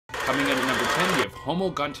Coming in at number 10, we have Homo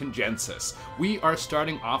gontingensis. We are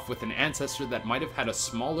starting off with an ancestor that might have had a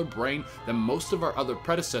smaller brain than most of our other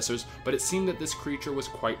predecessors, but it seemed that this creature was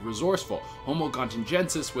quite resourceful. Homo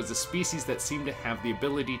gontingensis was a species that seemed to have the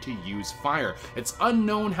ability to use fire. It's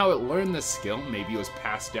unknown how it learned this skill. Maybe it was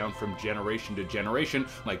passed down from generation to generation,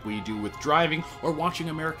 like we do with driving or watching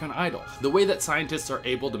American Idol. The way that scientists are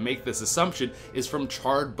able to make this assumption is from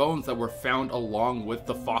charred bones that were found along with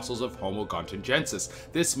the fossils of Homo gontingensis.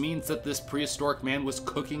 This means that this prehistoric man was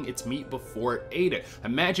cooking its meat before it ate it.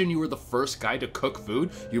 Imagine you were the first guy to cook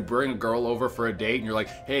food. You bring a girl over for a date and you're like,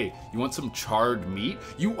 hey, you want some charred meat?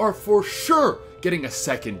 You are for sure getting a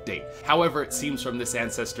second date. However, it seems from this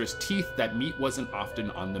ancestor's teeth that meat wasn't often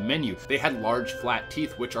on the menu. They had large flat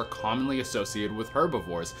teeth which are commonly associated with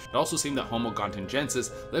herbivores. It also seemed that Homo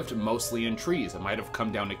gontingensis lived mostly in trees. It might have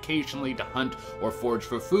come down occasionally to hunt or forage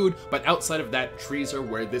for food, but outside of that, trees are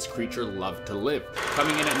where this creature loved to live.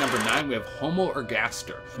 Coming in at number 9, we have Homo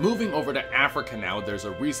ergaster. Moving over to Africa now, there's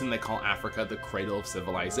a reason they call Africa the cradle of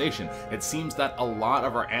civilization. It seems that a lot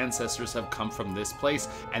of our ancestors have come from this place,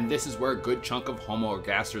 and this is where a good chunk of Homo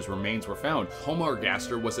ergaster's remains were found. Homo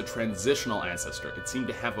ergaster was a transitional ancestor. It seemed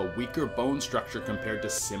to have a weaker bone structure compared to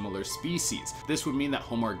similar species. This would mean that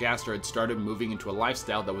Homo ergaster had started moving into a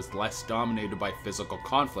lifestyle that was less dominated by physical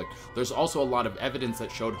conflict. There's also a lot of evidence that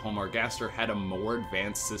showed Homo ergaster had a more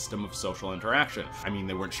advanced system of social interaction. I mean,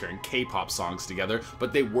 they weren't sharing K-pop songs together,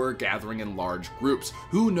 but they were gathering in large groups.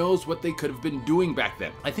 Who knows what they could have been doing back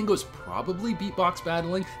then? I think it was probably beatbox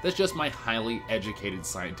battling. That's just my highly educated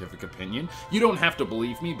scientific opinion. You don't have to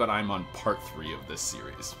believe me, but I'm on part 3 of this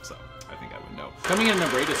series, so I think I would know. Coming in at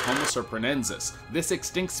number 8 is Homo surprenensis. This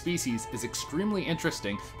extinct species is extremely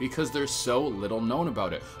interesting because there's so little known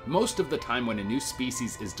about it. Most of the time when a new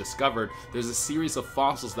species is discovered, there's a series of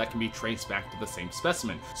fossils that can be traced back to the same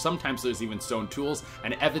specimen. Sometimes there's even stone tools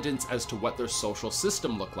and evidence as to what their social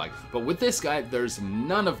system looked like. But with this guy, there's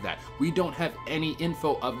none of that. We don't have any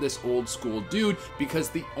info of this old school dude because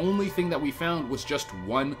the only thing that we found was just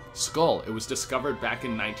one skull. It was discovered back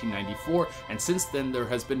in 1994, and since then there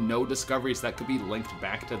has been no discoveries that could be linked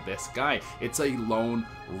back to this guy. It's a lone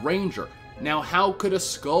ranger. Now, how could a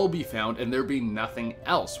skull be found and there be nothing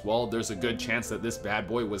else? Well, there's a good chance that this bad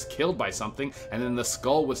boy was killed by something and then the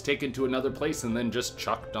skull was taken to another place and then just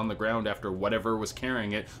chucked on the ground after whatever was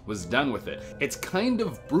carrying it was done with it. It's kind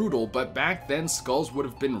of brutal, but back then skulls would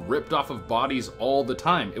have been ripped off of bodies all the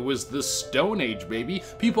time. It was the Stone Age, baby.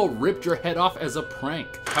 People ripped your head off as a prank.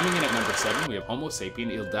 Coming in at number 7, we have Homo sapien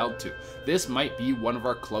ildaltu. This might be one of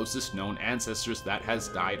our closest known ancestors that has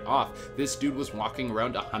died off. This dude was walking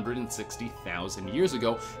around 160,000 years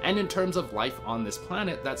ago, and in terms of life on this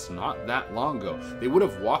planet, that's not that long ago. They would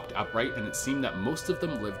have walked upright, and it seemed that most of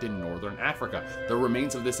them lived in northern Africa. The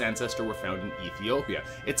remains of this ancestor were found in Ethiopia.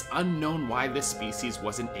 It's unknown why this species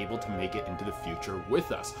wasn't able to make it into the future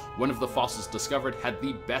with us. One of the fossils discovered had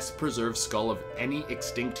the best preserved skull of any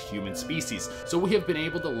extinct human species, so we have been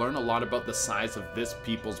able to learn a lot about the size of this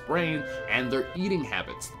people's brain and their eating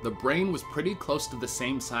habits. The brain was pretty close to the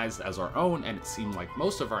same size as our own, and it seemed like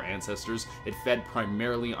most of our ancestors, it fed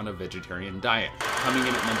primarily on a vegetarian diet. Coming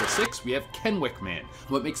in at number 6, we have Kenwick Man.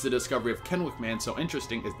 What makes the discovery of Kenwick Man so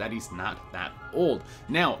interesting is that he's not that old.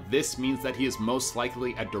 Now, this means that he is most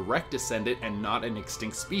likely a direct descendant and not an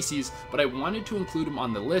extinct species, but I wanted to include him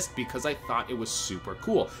on the list because I thought it was super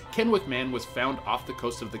cool. Kenwick Man was found off the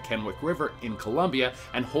coast of the Kenwick River in Colombia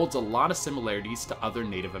and holds a lot of similarities to other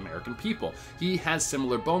Native American people. He has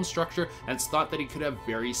similar bone structure, and it's thought that he could have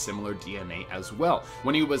very similar DNA as well.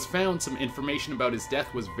 When he was found, some information about his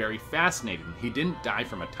death was very fascinating. He didn't die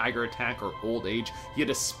from a tiger attack or old age. He had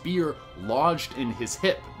a spear lodged in his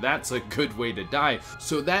hip. That's a good way to die.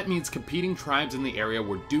 So that means competing tribes in the area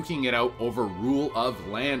were duking it out over rule of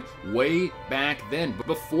land way back then,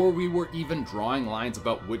 before we were even drawing lines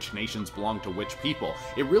about which nations belong to which people.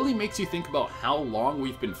 It really makes you think about how long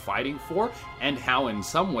we've been fighting for and how in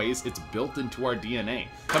some ways it's built into our DNA.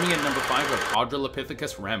 Coming in number 5 are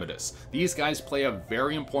Australopithecus ramidus. These guys play a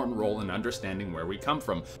very important role in understanding where we come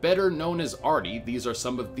from. Better known as Artie, these are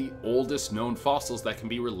some of the oldest known fossils that can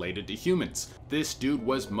be related to humans. This dude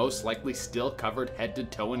was most likely still covered head to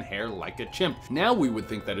toe in hair like a chimp. Now we would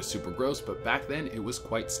think that is super gross, but back then it was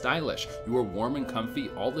quite stylish. You were warm and comfy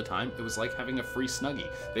all the time. It was like having a free snuggie.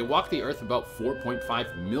 They walked the earth about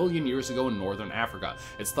 4.5 million years ago in northern Africa.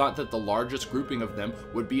 It's thought that the largest grouping of them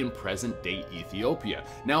would be in present-day Ethiopia.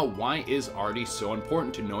 Now, why is Artie so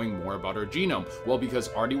important to knowing more about our genome? Well, because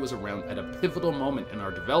Artie was around at a pivotal moment in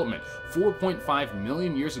our development. 4.5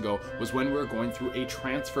 million years ago was when we were going through a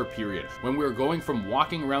transfer period, when we were going from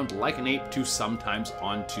walking around like an ape to sometimes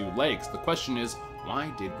on 2 legs. The question is,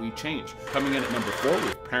 Why did we change? Coming in at number 4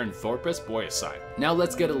 with Paranthropus boyacide. Now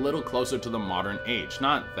let's get a little closer to the modern age.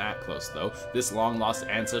 Not that close though. This long lost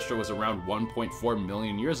ancestor was around 1.4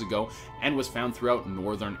 million years ago and was found throughout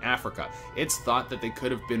northern Africa. It's thought that they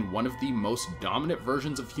could have been one of the most dominant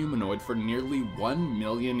versions of humanoid for nearly 1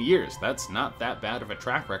 million years. That's not that bad of a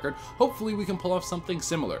track record. Hopefully we can pull off something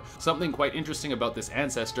similar. Something quite interesting about this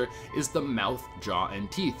ancestor is the mouth, jaw,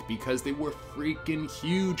 and teeth, because they were freaking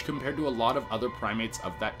huge compared to a lot of other primates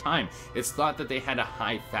of that time. It's thought that they had a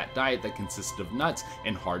high-fat diet that consisted of nuts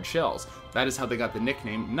and hard shells. That is how they got the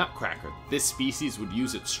nickname Nutcracker. This species would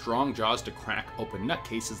use its strong jaws to crack open nut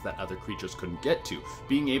cases that other creatures couldn't get to.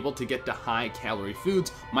 Being able to get to high-calorie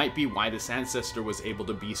foods might be why this ancestor was able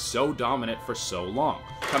to be so dominant for so long.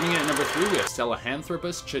 Coming in at number 3, we have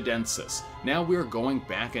Sahelanthropus chidensis. Now we're going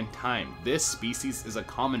back in time. This species is a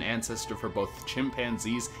common ancestor for both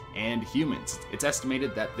chimpanzees and humans. It's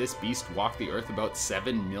estimated that this beast walked the earth about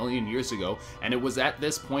 7 million years ago, and it was at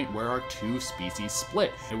this point where our two species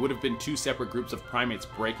split. It would have been two separate groups of primates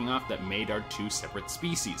breaking off that made our two separate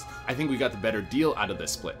species. I think we got the better deal out of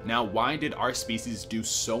this split. Now, why did our species do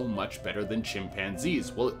so much better than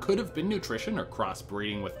chimpanzees? Well, it could have been nutrition or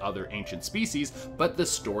crossbreeding with other ancient species, but the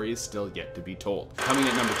story is still yet to be told. Coming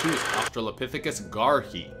at number 2 is Australopithecus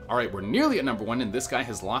garhi. Alright, we're nearly at number 1, and this guy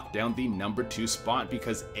has locked down the number 2 spot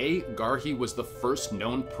because A. garhi was the first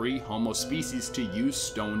known pre-Homo species to use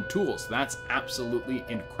stone tools. That's absolutely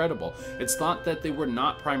incredible. It's thought that they were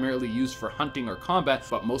not primarily used for hunting or combat,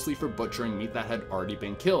 but mostly for butchering meat that had already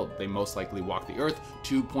been killed. They most likely walked the earth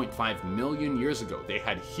 2.5 million years ago. They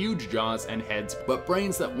had huge jaws and heads, but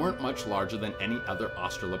brains that weren't much larger than any other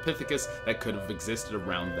Australopithecus that could have existed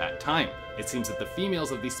around that time. It seems that the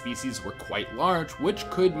females of these species were quite large, which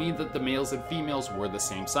could mean that the males and females were the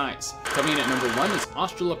same size. Coming in at number 1 is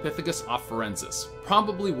Australopithecus afarensis.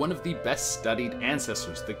 Probably one of the best studied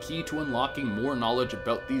ancestors. The key to unlocking more knowledge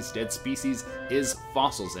about these dead species is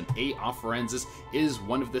fossils, and A. afarensis is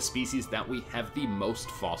one of the species that we have the most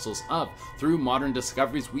fossils of. Through modern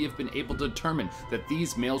discoveries, we have been able to determine that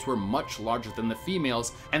these males were much larger than the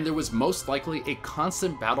females, and there was most likely a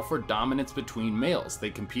constant battle for dominance between males. They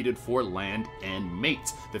competed for land and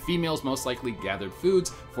mates. The females most likely gathered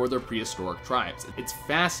foods for their prehistoric tribes. It's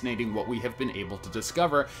fascinating what we have been able to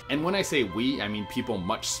discover, and when I say we, I mean people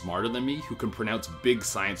much smarter than me who can pronounce big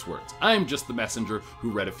science words. I'm just the messenger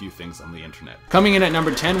who read a few things on the internet. Coming in at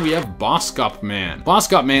number 10, we have Boskop Man.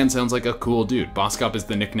 Boskop Man sounds like a cool dude. Boskop is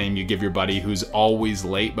the nickname you give your buddy who's always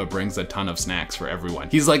late but brings a ton of snacks for everyone.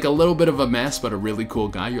 He's like a little bit of a mess but a really cool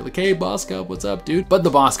guy. You're like, hey Boskop, what's up, dude? But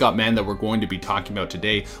the Boskop Man that we're going to be talking about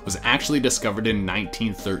today was actually discovered in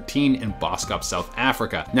 1913 in Boskop, South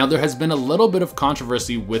Africa. Now there has been a little bit of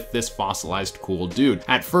controversy with this fossilized cool dude.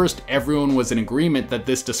 At first, everyone was in agreement that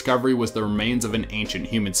this discovery was the remains of an ancient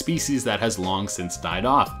human species that has long since died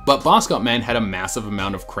off. But Boskop Man had a massive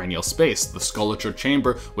amount of cranial space. The scutellate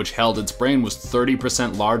chamber, which held its brain, was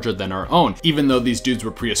 30% larger than our own. Even though these dudes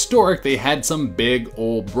were prehistoric, they had some big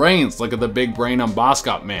old brains. Look at the big brain on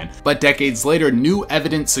Boskop Man. But decades later, new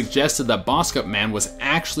evidence suggested that Boskop Man was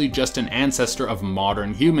actually just an ancestor of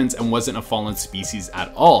modern humans and wasn't a fallen species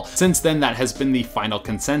at all. Since then, that has been the final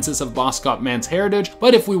consensus of Boskop Man's heritage,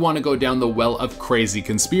 but if we want to go down the well of crazy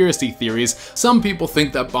conspiracy theories, some people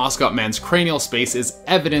think that Boskop Man's cranial space is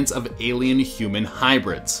evidence of alien-human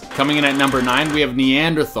hybrids. Coming in at number 9, we have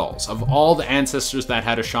Neanderthals. Of all the ancestors that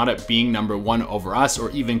had a shot at being number 1 over us,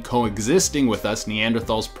 or even coexisting with us,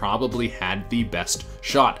 Neanderthals probably had the best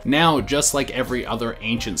shot. Now, just like every other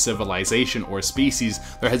ancient civilization or species,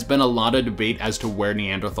 there has been a lot of debate as to where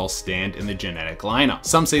Neanderthals stand in the genetic lineup.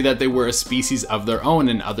 Some say that they were a species of their own,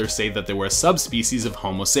 and others say that they were a subspecies of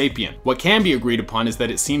Homo sapien. What can be agreed upon is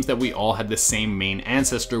that it seems that we all had the same main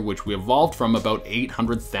ancestor, which we evolved from about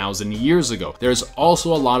 800,000 years ago. There's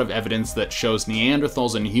also a lot of evidence that shows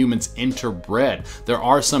Neanderthals and humans interbred. There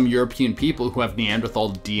are some European people who have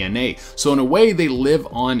Neanderthal DNA, so in a way they live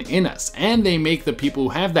on in us, and they make the people who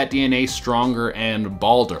have that DNA stronger and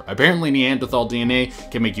balder. Apparently Neanderthal DNA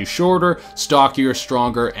can make you shorter, stockier,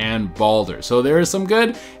 stronger, and balder. So there is some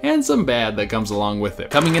good and some bad that comes along with it.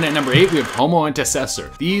 Coming in at number 8, we have Homo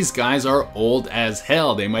antecessor. These guys are old as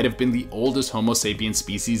hell. They might have been the oldest Homo sapien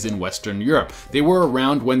species in Western Europe. They were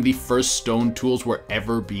around when the first stone tools were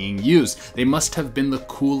ever being used. They must have been the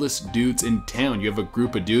coolest dudes in town. You have a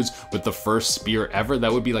group of dudes with the first spear ever.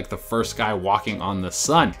 That would be like the first guy walking on the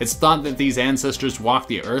sun. It's thought that these ancestors walked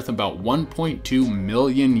the earth about 1.2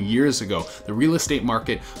 million years ago. The real estate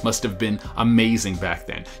market must have been amazing back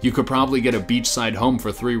then. You could probably get a beachside home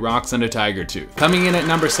for 3 rocks and a tiger tooth. Coming in at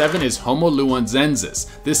number 7 is Homo luanzensis.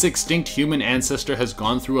 This extinct human human ancestor has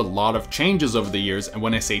gone through a lot of changes over the years, and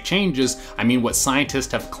when I say changes, I mean what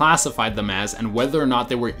scientists have classified them as and whether or not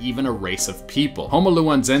they were even a race of people. Homo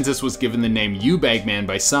luanzensis was given the name U-Bag Man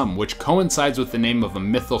by some, which coincides with the name of a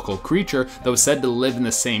mythical creature that was said to live in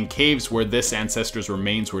the same caves where this ancestor's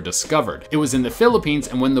remains were discovered. It was in the Philippines,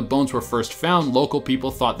 and when the bones were first found, local people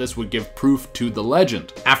thought this would give proof to the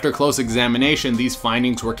legend. After close examination, these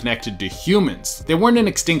findings were connected to humans. They weren't an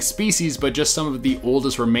extinct species, but just some of the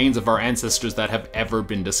oldest remains of our ancestors that have ever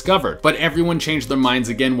been discovered. But everyone changed their minds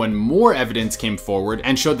again when more evidence came forward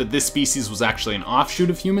and showed that this species was actually an offshoot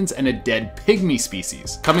of humans and a dead pygmy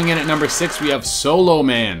species. Coming in at number 6, we have Solo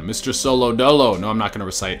Man, Mr. Solo Dolo. No, I'm not going to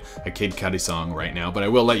recite a Kid Cudi song right now, but I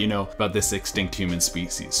will let you know about this extinct human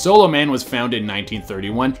species. Solo Man was found in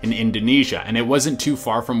 1931 in Indonesia, and it wasn't too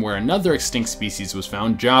far from where another extinct species was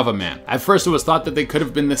found, Java Man. At first, it was thought that they could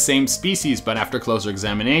have been the same species, but after closer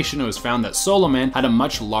examination, it was found that Solo Man had a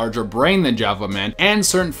much larger brain than Java Man, and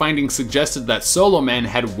certain findings suggested that Solo Man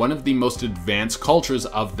had one of the most advanced cultures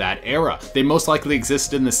of that era. They most likely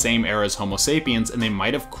existed in the same era as Homo sapiens, and they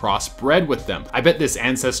might have crossbred with them. I bet this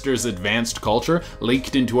ancestor's advanced culture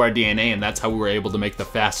leaked into our DNA, and that's how we were able to make the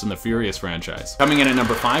Fast and the Furious franchise. Coming in at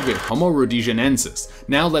number 5, we have Homo rhodesianensis.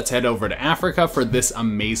 Now let's head over to Africa for this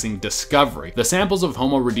amazing discovery. The samples of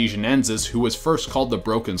Homo rhodesianensis, who was first called the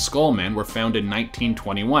Broken Skull Man, were found in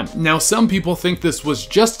 1921. Now some people think this was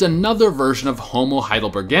just another version of Homo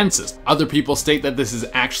heidelbergensis. Other people state that this is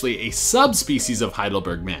actually a subspecies of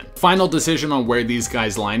Heidelberg man. Final decision on where these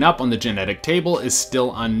guys line up on the genetic table is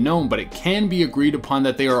still unknown, but it can be agreed upon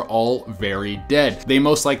that they are all very dead. They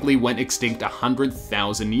most likely went extinct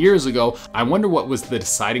 100,000 years ago. I wonder what was the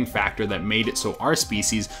deciding factor that made it so our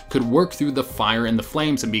species could work through the fire and the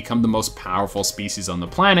flames and become the most powerful species on the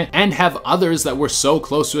planet, and have others that were so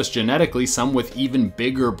close to us genetically, some with even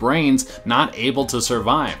bigger brains, not able to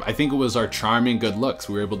survive. I think it was our charming good looks.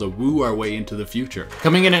 We were able to woo our way into the future.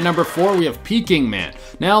 Coming in at number 4, we have Peking Man.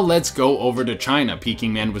 Now let's go over to China.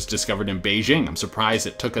 Peking Man was discovered in Beijing. I'm surprised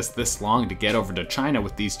it took us this long to get over to China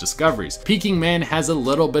with these discoveries. Peking Man has a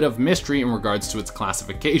little bit of mystery in regards to its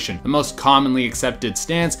classification. The most commonly accepted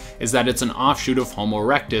stance is that it's an offshoot of Homo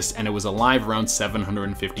erectus, and it was alive around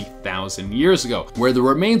 750,000 years ago. Where the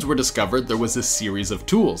remains were discovered, there was a series of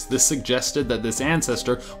tools. This suggested that this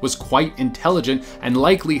ancestor was quite intelligent and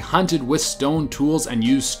likely hunted with stone tools and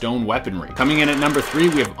used stone weaponry. Coming in at number 3,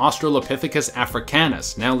 we have Australopithecus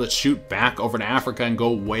africanus. Now let's shoot back over to Africa and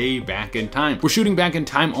go way back in time. We're shooting back in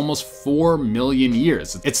time almost 4 million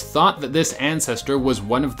years. It's thought that this ancestor was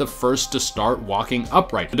one of the first to start walking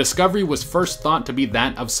upright. The discovery was first thought to be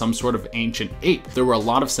that of some sort of ancient ape. There were a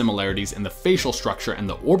lot of similarities in the facial structure and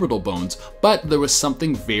the orbital bones, but there was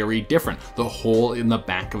something very different: the hole in the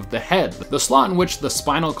back of the head, the slot in which the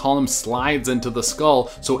spinal column slides into the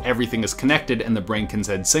skull so everything is connected and the brain can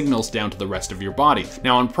send signals down to the rest of your body.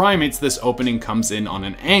 Now on primates, this opening comes in on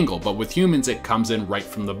an angle, but with humans it comes in right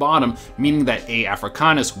from the bottom, meaning that A.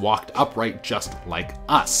 africanus walked upright just like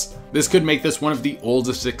us. This could make this one of the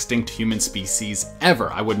oldest extinct human species ever.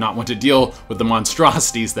 I would not want to deal with the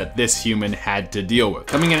monstrosities that this human had to deal with.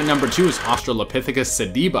 Coming in at number 2 is Australopithecus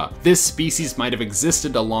sediba. This species might have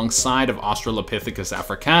existed alongside of Australopithecus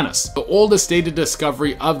africanus. The oldest dated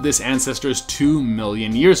discovery of this ancestor is 2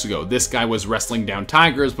 million years ago. This guy was wrestling down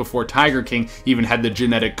tigers before Tiger King even had the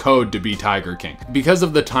genetic code to be Tiger King. Because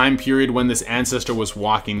of the time period when this ancestor was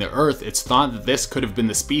walking the earth, it's thought that this could have been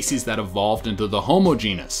the species that evolved into the Homo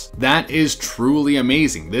genus. That is truly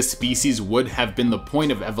amazing. This species would have been the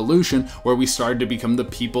point of evolution where we started to become the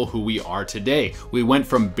people who we are today. We went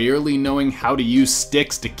from barely knowing how to use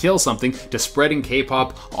sticks to kill something to spreading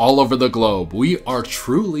K-pop all over the globe. We are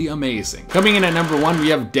truly amazing. Coming in at number 1, we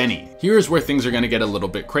have Denny. Here's where things are going to get a little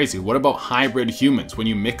bit crazy. What about hybrid humans, when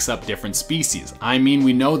you mix up different species? I mean,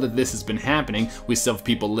 we know that this has been happening. We still have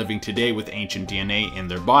people living today with ancient DNA in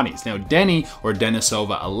their bodies. Now, Denny, or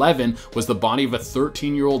Denisova 11, was the body of a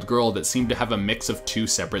 13-year-old girl that seemed to have a mix of 2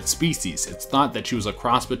 separate species. It's thought that she was a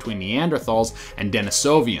cross between Neanderthals and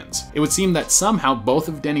Denisovians. It would seem that somehow both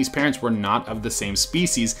of Denny's parents were not of the same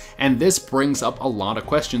species, and this brings up a lot of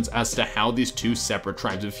questions as to how these 2 separate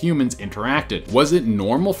tribes of humans interacted. Was it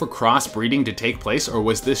normal for crossbreeding to take place, or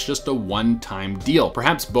was this just a one-time deal?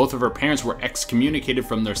 Perhaps both of her parents were excommunicated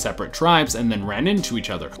from their separate tribes and then ran into each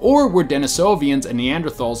other. Or were Denisovians and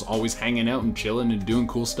Neanderthals always hanging out and chilling and doing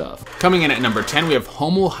cool stuff? Coming in at number 10, we have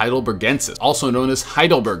Homo heidelbergensis, also known as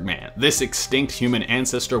Heidelberg Man. This extinct human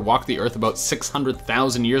ancestor walked the earth about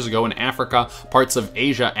 600,000 years ago in Africa, parts of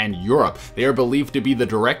Asia, and Europe. They are believed to be the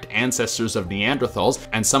direct ancestors of Neanderthals,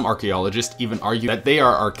 and some archaeologists even argue that they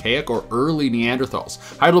are archaic or early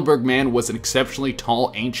Neanderthals. Heidelberg Heidelberg man was an exceptionally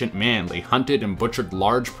tall ancient man. They hunted and butchered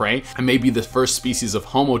large prey and may be the first species of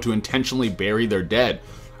Homo to intentionally bury their dead.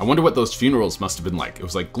 I wonder what those funerals must have been like. It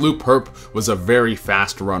was like Glue was a very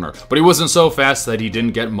fast runner, but he wasn't so fast that he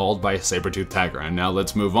didn't get mauled by a saber-toothed tiger. And now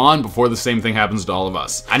let's move on before the same thing happens to all of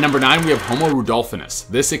us. At number 9, we have Homo rudolphinus.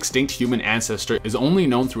 This extinct human ancestor is only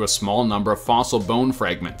known through a small number of fossil bone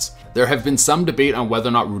fragments. There have been some debate on whether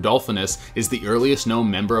or not Rudolphinus is the earliest known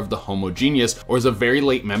member of the Homo genus or is a very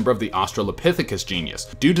late member of the Australopithecus genus.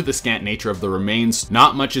 Due to the scant nature of the remains,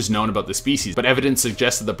 not much is known about the species, but evidence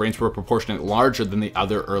suggests that the brains were proportionately larger than the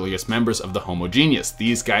other earliest members of the Homo genus.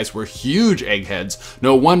 These guys were huge eggheads.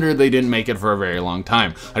 No wonder they didn't make it for a very long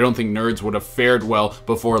time. I don't think nerds would have fared well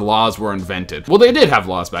before laws were invented. Well, they did have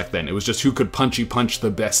laws back then. It was just who could punchy punch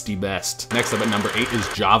the bestie best. Next up at number 8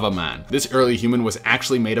 is Java Man. This early human was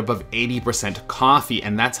actually made up of 80% coffee,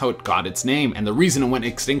 and that's how it got its name. And the reason it went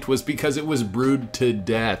extinct was because it was brewed to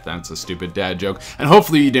death. That's a stupid dad joke. And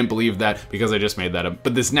hopefully you didn't believe that because I just made that up.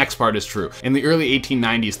 But this next part is true. In the early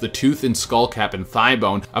 1890s, the tooth and skull cap and thigh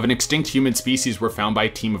bone of an extinct human species were found by a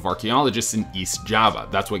team of archaeologists in East Java.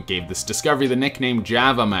 That's what gave this discovery the nickname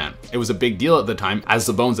Java Man. It was a big deal at the time, as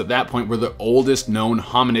the bones at that point were the oldest known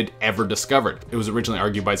hominid ever discovered. It was originally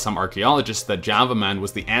argued by some archaeologists that Java Man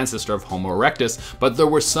was the ancestor of Homo erectus, but there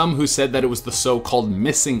were some who said that it was the so-called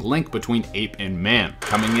missing link between ape and man.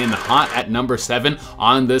 Coming in hot at number 7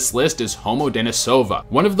 on this list is Homo denisova.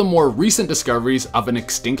 One of the more recent discoveries of an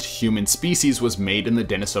extinct human species was made in the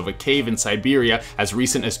Denisova cave in Siberia as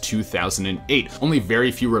recent as 2008. Only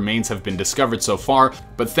very few remains have been discovered so far,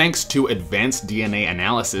 but thanks to advanced DNA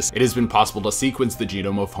analysis, it has been possible to sequence the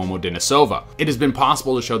genome of Homo denisova. It has been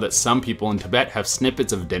possible to show that some people in Tibet have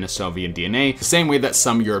snippets of Denisovian DNA, the same way that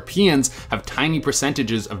some Europeans have tiny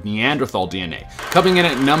percentages of Neanderthal DNA. Coming in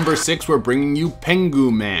at number 6, we're bringing you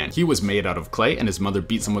Pengu Man. He was made out of clay and his mother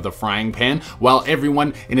beats him with a frying pan, while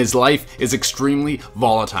everyone in his life is extremely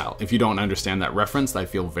volatile. If you don't understand that reference, I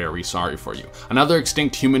feel very sorry for you. Another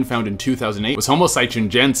extinct human found in 2008 was Homo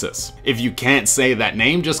sichuanensis. If you can't say that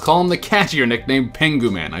name, just call him the catchier nickname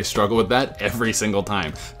Pengu Man. I struggle with that every single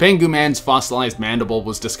time. Pengu Man's fossilized mandible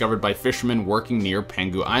was discovered by fishermen working near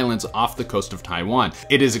Pengu Islands off the coast of Taiwan.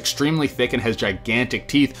 It is extremely thick and has gigantic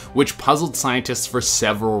teeth, which puzzled scientists for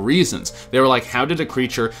several reasons. They were like, how did a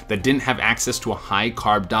creature that didn't have access to a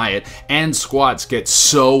high-carb diet and squats get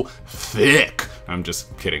so thick? I'm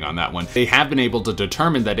just kidding on that one. They have been able to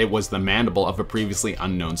determine that it was the mandible of a previously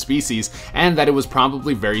unknown species, and that it was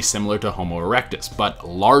probably very similar to Homo erectus, but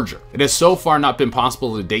larger. It has so far not been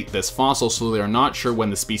possible to date this fossil, so they are not sure when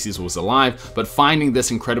the species was alive, but finding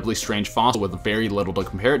this incredibly strange fossil with very little to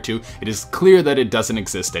compare it to, it is clear that it doesn't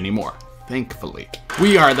exist anymore. Thankfully.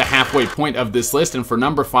 We are at the halfway point of this list, and for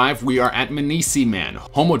number 5, we are at Menisi Man.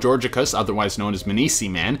 Homo georgicus, otherwise known as Menisi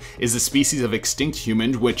Man, is a species of extinct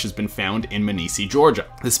human which has been found in Menisi, Georgia.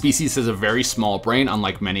 The species has a very small brain,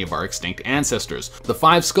 unlike many of our extinct ancestors. The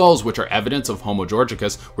 5 skulls, which are evidence of Homo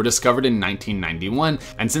georgicus, were discovered in 1991,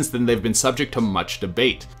 and since then they've been subject to much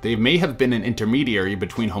debate. They may have been an intermediary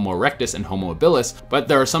between Homo erectus and Homo habilis, but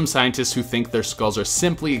there are some scientists who think their skulls are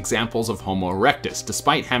simply examples of Homo erectus.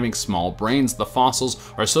 Despite having small brains, the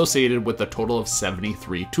fossils are associated with a total of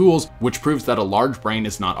 73 tools, which proves that a large brain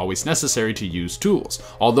is not always necessary to use tools.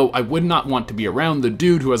 Although I would not want to be around the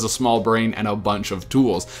dude who has a small brain and a bunch of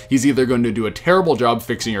tools. He's either going to do a terrible job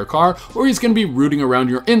fixing your car, or he's going to be rooting around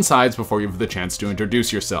your insides before you have the chance to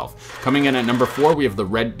introduce yourself. Coming in at number 4, we have the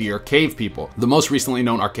Red Deer Cave People, the most recently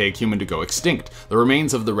known archaic human to go extinct. The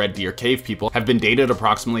remains of the Red Deer Cave People have been dated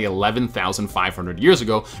approximately 11,500 years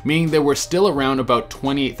ago, meaning they were still around about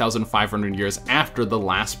 28,500 years after the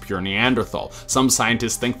last pure Neanderthal. Some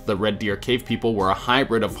scientists think the Red Deer Cave People were a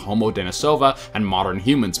hybrid of Homo denisova and modern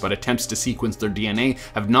humans, but attempts to sequence their DNA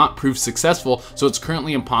have not proved successful, so it's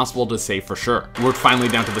currently impossible to say for sure. We're finally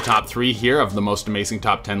down to the top 3 here of the most amazing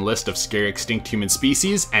top 10 list of scary extinct human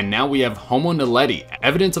species, and now we have Homo naledi.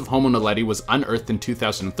 Evidence of Homo naledi was unearthed in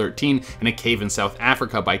 2013 in a cave in South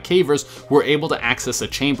Africa by cavers who were able to access a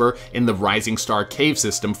chamber in the Rising Star cave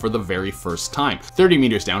system for the very first time. 30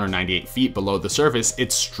 meters down, or 98 feet below the surface,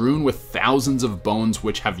 it's strewn with thousands of bones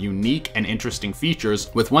which have unique and interesting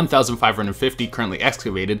features, with 1,550 currently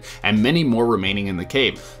excavated and many more remaining in the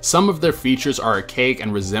cave. Some of their features are archaic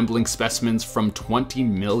and resembling specimens from 20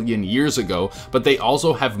 million years ago, but they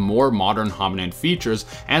also have more modern hominid features,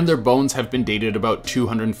 and their bones have been dated about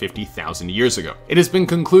 250,000 years ago. It has been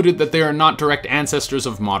concluded that they are not direct ancestors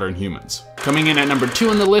of modern humans. Coming in at number 2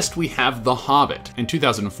 on the list, we have the Hobbit. In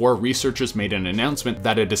 2004, researchers made an announcement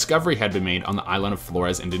that a discovery discovery had been made on the island of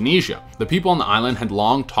Flores, Indonesia. The people on the island had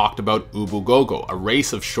long talked about Ubu Gogo, a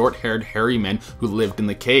race of short-haired hairy men who lived in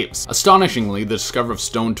the caves. Astonishingly, the discovery of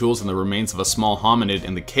stone tools and the remains of a small hominid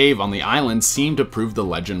in the cave on the island seemed to prove the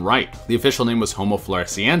legend right. The official name was Homo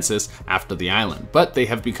floresiensis after the island, but they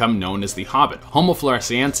have become known as the Hobbit. Homo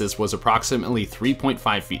floresiensis was approximately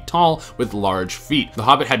 3.5 feet tall with large feet. The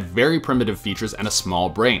Hobbit had very primitive features and a small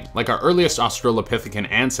brain, like our earliest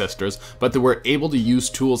Australopithecine ancestors, but they were able to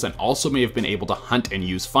use tools and also may have been able to hunt and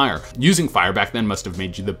use fire. Using fire back then must have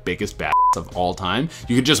made you the biggest badass of all time.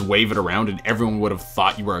 You could just wave it around and everyone would have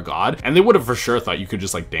thought you were a god, and they would have for sure thought you could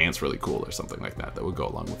just like dance really cool or something like that would go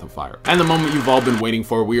along with the fire. And the moment you've all been waiting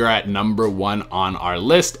for, we are at number 1 on our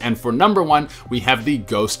list, and for number 1 we have the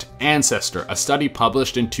ghost ancestor. A study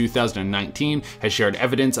published in 2019 has shared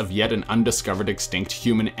evidence of yet an undiscovered extinct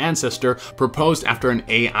human ancestor proposed after an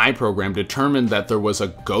AI program determined that there was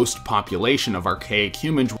a ghost population of archaic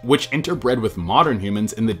humans which interbred with modern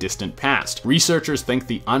humans in the distant past. Researchers think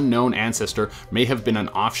the unknown ancestor may have been an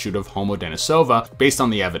offshoot of Homo denisova based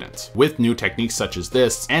on the evidence. With new techniques such as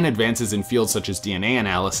this, and advances in fields such as DNA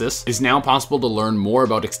analysis, it is now possible to learn more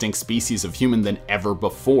about extinct species of human than ever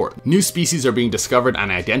before. New species are being discovered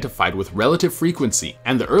and identified with relative frequency,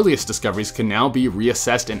 and the earliest discoveries can now be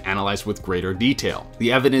reassessed and analyzed with greater detail.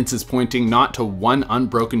 The evidence is pointing not to one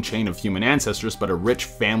unbroken chain of human ancestors, but a rich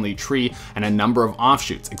family tree and a number of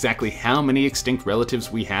offshoots. Exactly how many extinct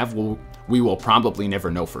relatives we have we will probably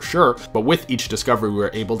never know for sure, but with each discovery we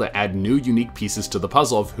are able to add new unique pieces to the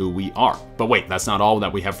puzzle of who we are. But wait, that's not all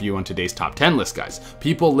that we have for you on today's top 10 list, guys.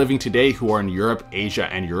 People living today who are in Europe, Asia,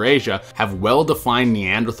 and Eurasia have well-defined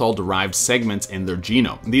Neanderthal-derived segments in their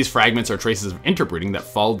genome. These fragments are traces of interbreeding that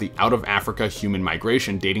followed the out-of-Africa human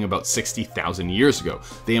migration dating about 60,000 years ago.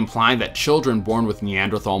 They imply that children born with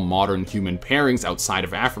Neanderthal modern human pairings outside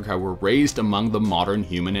of Africa were raised among the modern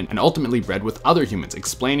human and ultimately bred with other humans,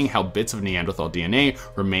 explaining how bits of Neanderthal DNA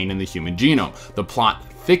remain in the human genome. The plot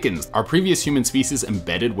thickens. Are previous human species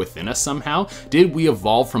embedded within us somehow? Did we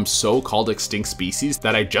evolve from so-called extinct species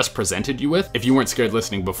that I just presented you with? If you weren't scared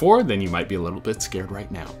listening before, then you might be a little bit scared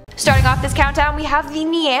right now. Starting off this countdown, we have the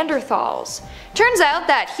Neanderthals. Turns out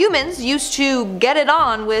that humans used to get it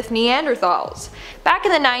on with Neanderthals. Back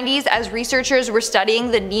in the 90s, as researchers were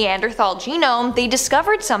studying the Neanderthal genome, they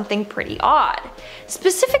discovered something pretty odd.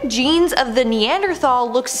 Specific genes of the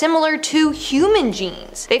Neanderthal look similar to human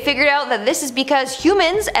genes. They figured out that this is because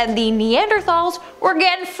humans and the Neanderthals were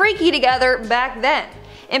getting freaky together back then.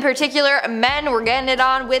 In particular, men were getting it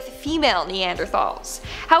on with female Neanderthals.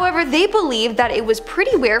 However, they believed that it was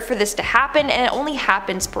pretty rare for this to happen and it only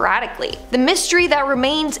happened sporadically. The mystery that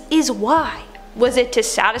remains is why. Was it to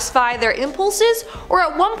satisfy their impulses, or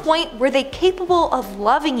at one point were they capable of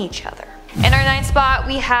loving each other? In our 9th spot,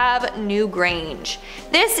 we have New Grange.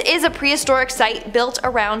 This is a prehistoric site built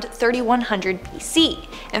around 3100 BC.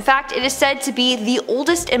 In fact, it is said to be the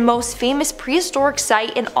oldest and most famous prehistoric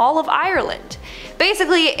site in all of Ireland.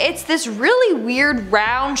 Basically, it's this really weird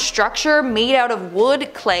round structure made out of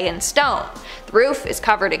wood, clay, and stone. The roof is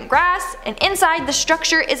covered in grass, and inside the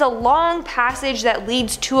structure is a long passage that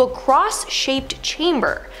leads to a cross-shaped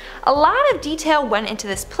chamber. A lot of detail went into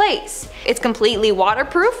this place. It's completely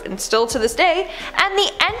waterproof, and still to this day, and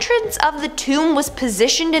the entrance of the tomb was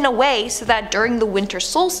positioned in a way so that during the winter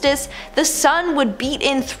solstice, the sun would beat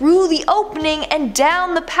in through the opening and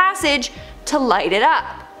down the passage to light it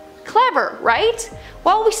up. Clever, right?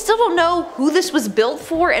 Well, we still don't know who this was built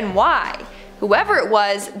for and why. Whoever it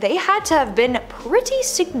was, they had to have been pretty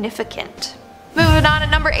significant. Moving on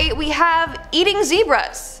at number 8, we have eating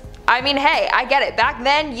zebras. I mean, hey, I get it. Back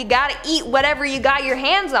then, you gotta eat whatever you got your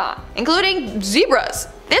hands on, including zebras.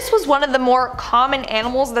 This was one of the more common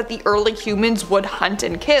animals that the early humans would hunt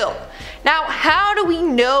and kill. Now, how do we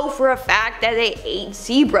know for a fact that they ate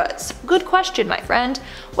zebras? Good question, my friend.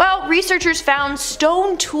 Well, researchers found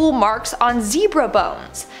stone tool marks on zebra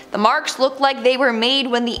bones. The marks looked like they were made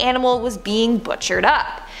when the animal was being butchered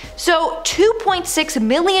up. So 2.6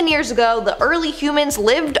 million years ago, the early humans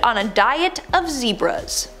lived on a diet of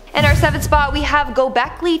zebras. In our 7th spot, we have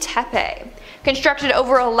Göbekli Tepe. Constructed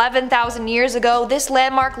over 11,000 years ago, this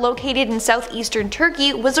landmark located in southeastern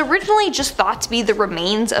Turkey was originally just thought to be the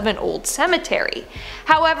remains of an old cemetery.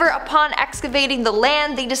 However, upon excavating the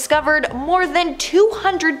land, they discovered more than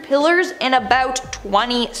 200 pillars in about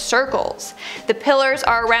 20 circles. The pillars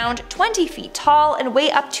are around 20 feet tall and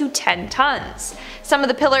weigh up to 10 tons. Some of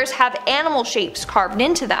the pillars have animal shapes carved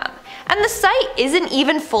into them. And the site isn't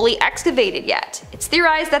even fully excavated yet. It's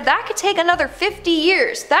theorized that that could take another 50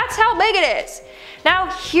 years. That's how big it is.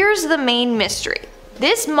 Now here's the main mystery.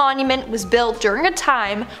 This monument was built during a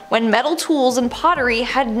time when metal tools and pottery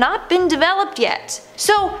had not been developed yet.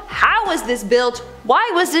 So how was this built, why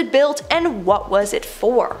was it built, and what was it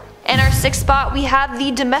for? In our 6th spot we have the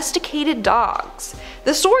domesticated dogs.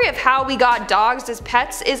 The story of how we got dogs as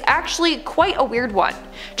pets is actually quite a weird one.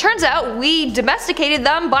 Turns out we domesticated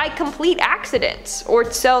them by complete accident,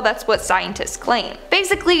 or so that's what scientists claim.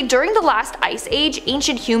 Basically, during the last ice age,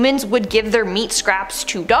 ancient humans would give their meat scraps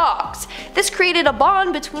to dogs. This created a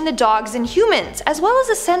bond between the dogs and humans, as well as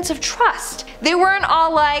a sense of trust. They weren't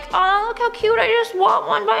all like, oh look how cute, I just want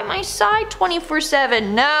one by my side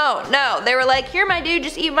 24/7. No, they were like, here my dude,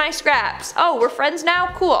 just eat my scraps. Oh, we're friends now?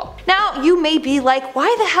 Cool. Now you may be like,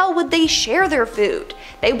 why the hell would they share their food?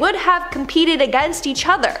 They would have competed against each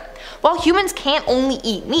other. Well, humans can't only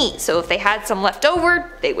eat meat, so if they had some left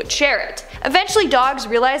over, they would share it. Eventually dogs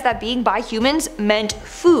realized that being by humans meant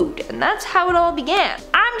food, and that's how it all began.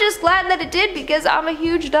 I'm just glad that it did because I'm a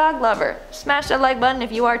huge dog lover. Smash that like button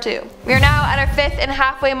if you are too. We are now at our 5th and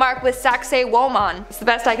halfway mark with Sacsayhuaman. It's the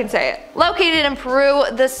best I can say it. Located in Peru,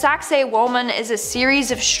 the Sacsayhuaman is a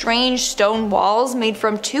series of strange stone walls made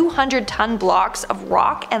from 200-ton blocks of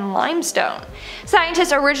rock and limestone.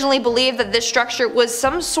 Scientists originally believed that this structure was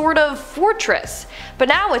some sort of fortress, but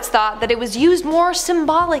now it's thought that it was used more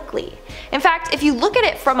symbolically. In fact, if you look at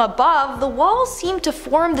it from above, the walls seem to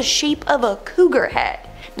form the shape of a cougar head.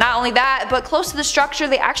 Not only that, but close to the structure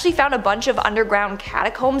they actually found a bunch of underground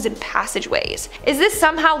catacombs and passageways. Is this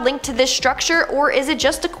somehow linked to this structure, or is it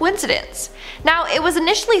just a coincidence? Now, it was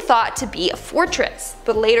initially thought to be a fortress,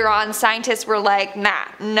 but later on scientists were like, nah,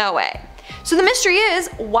 no way. So the mystery is,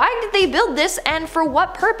 why did they build this and for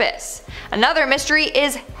what purpose? Another mystery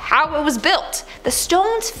is how it was built. The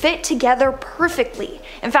stones fit together perfectly.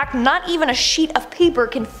 In fact, not even a sheet of paper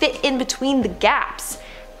can fit in between the gaps.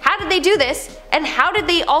 How did they do this, and how did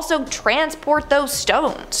they also transport those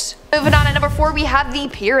stones? Moving on to number 4, we have the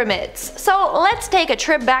pyramids. So let's take a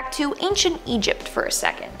trip back to ancient Egypt for a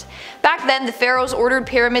second. Back then, the pharaohs ordered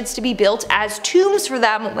pyramids to be built as tombs for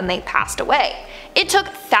them when they passed away. It took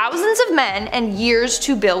thousands of men and years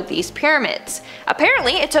to build these pyramids.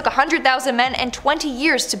 Apparently, it took 100,000 men and 20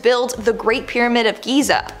 years to build the Great Pyramid of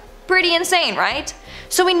Giza. Pretty insane, right?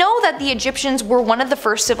 So we know that the Egyptians were one of the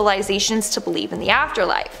first civilizations to believe in the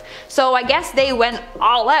afterlife. So I guess they went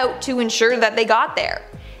all out to ensure that they got there.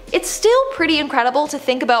 It's still pretty incredible to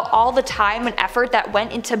think about all the time and effort that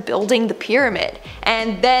went into building the pyramid,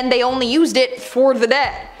 and then they only used it for the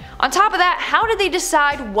dead. On top of that, how did they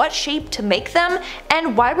decide what shape to make them,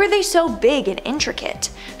 and why were they so big and intricate?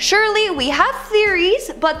 Surely we have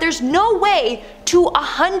theories, but there's no way to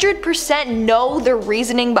 100% know the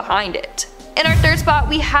reasoning behind it. In our 3rd spot,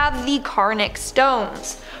 we have the Carnac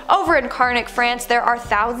stones. Over in Carnac, France, there are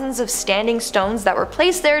thousands of standing stones that were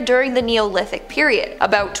placed there during the Neolithic period,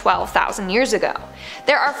 about 12,000 years ago.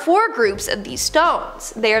 There are 4 groups of these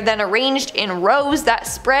stones. They are then arranged in rows that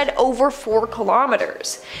spread over 4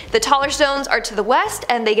 kilometers. The taller stones are to the west,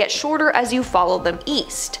 and they get shorter as you follow them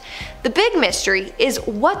east. The big mystery is,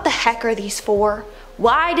 what the heck are these for?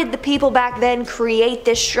 Why did the people back then create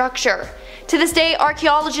this structure? To this day,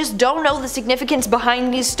 archaeologists don't know the significance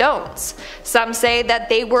behind these stones. Some say that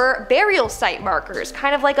they were burial site markers,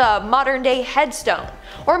 kind of like a modern day headstone.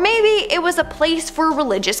 Or maybe it was a place for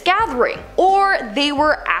religious gathering. Or they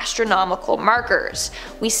were astronomical markers.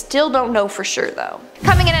 We still don't know for sure though.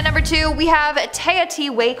 Coming in at number 2, we have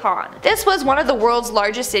Teotihuacan. This was one of the world's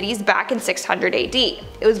largest cities back in 600 AD. It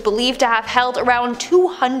was believed to have held around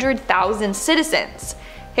 200,000 citizens.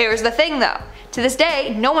 Here's the thing though. To this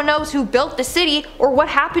day, no one knows who built the city or what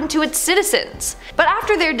happened to its citizens. But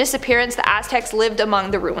after their disappearance, the Aztecs lived among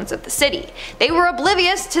the ruins of the city. They were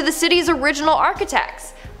oblivious to the city's original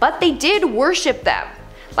architects, but they did worship them.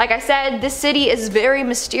 Like I said, this city is very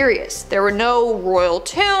mysterious. There were no royal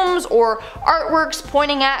tombs or artworks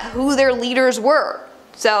pointing at who their leaders were.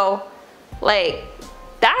 So, like,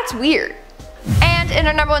 that's weird. And in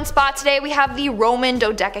our number 1 spot today, we have the Roman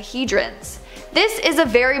dodecahedrons. This is a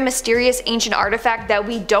very mysterious ancient artifact that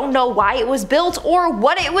we don't know why it was built or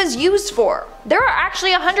what it was used for. There are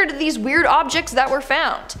actually 100 of these weird objects that were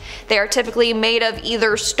found. They are typically made of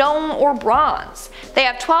either stone or bronze. They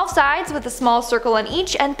have 12 sides with a small circle on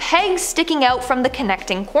each and pegs sticking out from the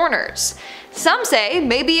connecting corners. Some say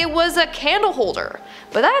maybe it was a candle holder,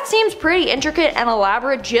 but that seems pretty intricate and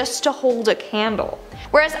elaborate just to hold a candle.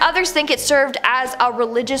 whereas others think it served as a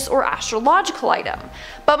religious or astrological item.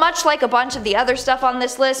 But much like a bunch of the other stuff on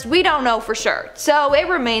this list, we don't know for sure, so it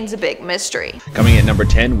remains a big mystery. Coming at number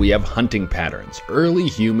 10, we have hunting patterns. Early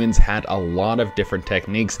humans had a lot of different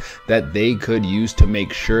techniques that they could use to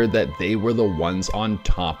make sure that they were the ones on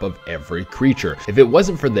top of every creature. If it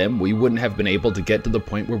wasn't for them, we wouldn't have been able to get to the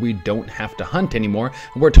point where we don't have to hunt anymore,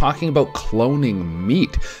 and we're talking about cloning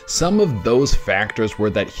meat. Some of those factors were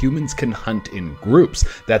that humans can hunt in groups,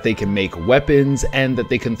 that they can make weapons, and that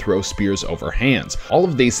they can throw spears over hands. All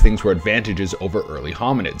of these things were advantages over early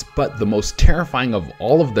hominids, but the most terrifying of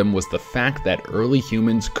all of them was the fact that early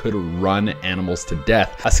humans could run animals to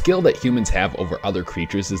death. A skill that humans have over other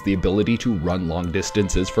creatures is the ability to run long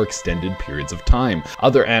distances for extended periods of time.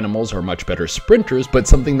 Other animals are much better sprinters, but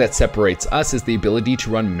something that separates us is the ability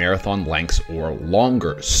to run marathon lengths or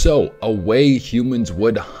longer. So a way humans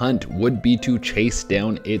would hunt would be to chase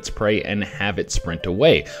down its prey and have it sprint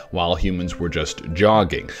away, while humans were just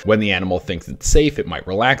jogging. When the animal thinks it's safe, it might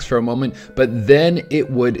relax for a moment, but then it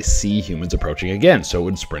would see humans approaching again, so it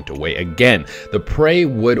would sprint away again. The prey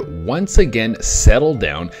would once again settle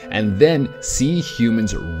down and then see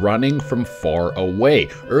humans running from far away.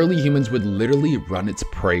 Early humans would literally run its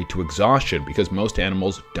prey to exhaustion because most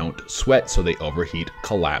animals don't sweat, so they overheat,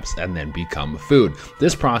 collapse, and then become food.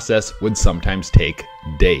 This process would sometimes take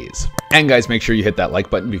days. And guys, make sure you hit that like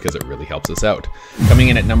button because it really helps us out. Coming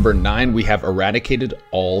in at number 9, we have eradicated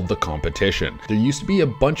all the competition. There used to be a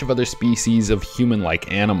bunch of other species of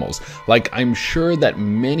human-like animals. Like, I'm sure that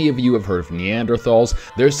many of you have heard of Neanderthals.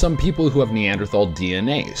 There's some people who have Neanderthal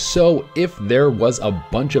DNA. So if there was a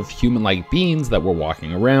bunch of human-like beings that were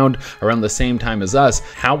walking around the same time as us,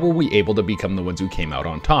 how were we able to become the ones who came out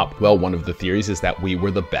on top? Well, one of the theories is that we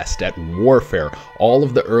were the best at warfare. All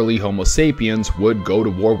of the early Homo sapiens would go to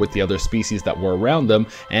war with the other species that were around them,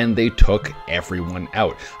 and they took everyone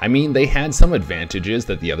out. I mean, they had some advantages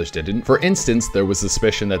that the others didn't. For instance, there was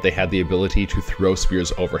suspicion that they had the ability to throw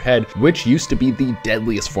spears overhead, which used to be the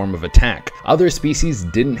deadliest form of attack. Other species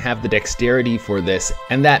didn't have the dexterity for this,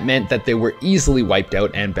 and that meant that they were easily wiped out,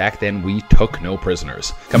 and back then we took no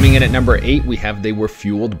prisoners. Coming in at number 8, we have they were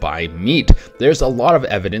fueled by meat. There's a lot of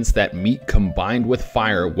evidence that meat combined with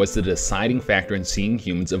fire was the deciding factor in seeing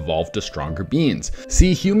humans evolve to stronger beings.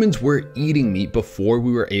 See, humans were eating meat before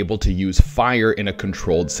we were able to use fire in a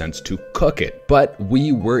controlled sense to cook it, but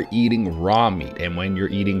we were eating raw meat, and when you're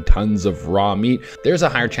eating tons of raw meat, there's a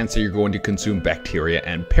higher chance that you're going to consume bacteria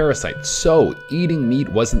and parasites. So eating meat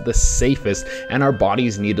wasn't the safest, and our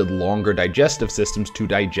bodies needed longer digestive systems to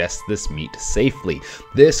digest this meat safely.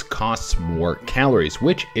 This costs more calories,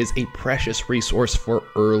 which is a precious resource for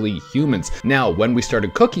early humans. Now, when we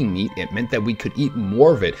started cooking meat, it meant that we could eat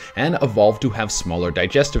more of it and evolve to have smaller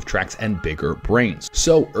digestive tracts and bigger brains.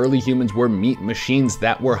 So early humans were meat machines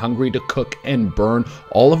that were hungry to cook and burn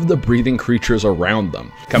all of the breathing creatures around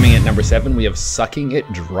them. Coming at number 7, we have sucking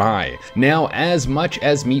it dry. Now, as much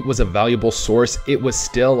as meat was a valuable source, it was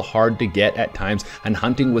still hard to get at times, and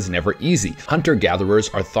hunting was never easy. Hunter-gatherers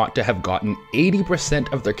are thought to have gotten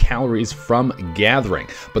 80% of their calories from gathering,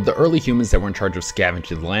 but the early humans that were in charge of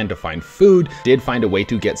scavenging the land to find food did find a way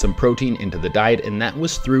to get some protein into the diet, and that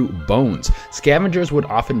was through bones. Scavengers would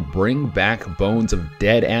often bring back bones of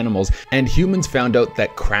dead animals, and humans found out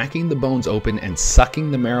that cracking the bones open and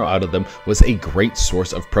sucking the marrow out of them was a great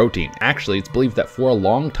source of protein. Actually, it's believed that for a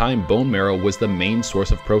long time, bone marrow was the main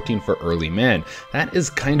source of protein for early man. That is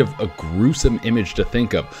kind of a gruesome image to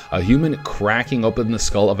think of. A human cracking open the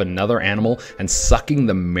skull of another animal and sucking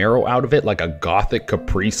the marrow out of it like a gothic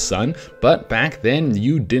Capri Sun. But back then,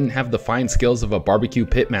 you didn't have the fine skills of a barbecue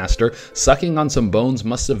pitmaster. Sucking on some bones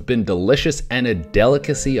must have been delicious and a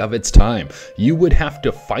delicacy of its time. You would have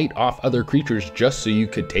to fight off other creatures just so you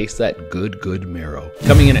could taste that good marrow.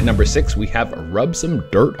 Coming in at number 6, we have rub some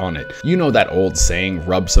dirt on it. You know that old saying,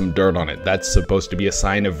 rub some dirt on it. That's supposed to be a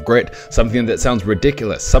sign of grit, something that sounds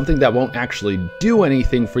ridiculous, something that won't actually do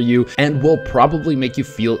anything for you and will probably make you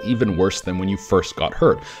feel even worse than when you first got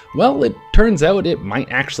hurt. Well, it turns out it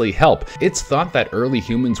might actually help. It's thought that early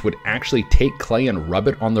humans would actually take clay and rub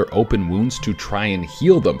it on their open wounds to try and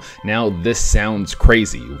heal them. Now, this sounds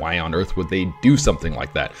crazy. Why on earth would they do something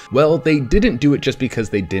like that? Well, they didn't do it just because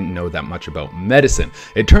they didn't know that much about medicine.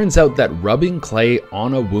 It turns out that rubbing clay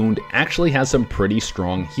on a wound actually has some pretty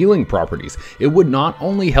strong healing properties. It would not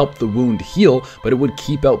only help the wound heal, but it would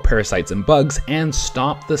keep out parasites and bugs and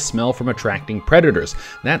stop the smell from attracting predators.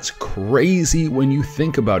 That's crazy when you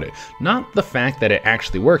think about it. Not the fact that it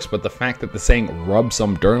actually works, but the fact that the saying rub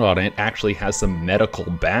some dirt on it actually has some medical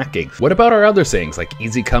backing. What about our other sayings like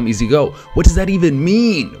easy come, easy go? What What does that even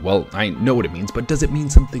mean? Well, I know what it means, but does it mean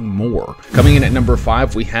something more? Coming in at number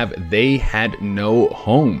 5, we have they had no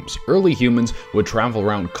homes. Early humans would travel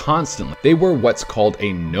around constantly. They were what's called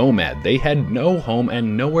a nomad. They had no home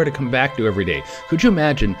and nowhere to come back to every day. Could you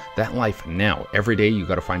imagine that life now? Every day you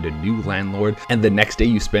gotta find a new landlord, and the next day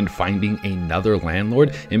you spend finding another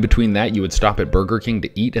landlord. In between that, you would stop at Burger King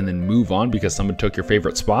to eat and then move on because someone took your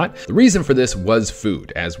favorite spot. The reason for this was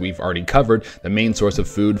food. As we've already covered, the main source of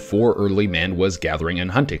food for early man was gathering and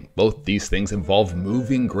hunting. Both these things involve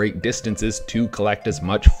moving great distances to collect as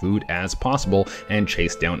much food as possible and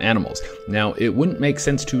chase down animals. Now, it wouldn't make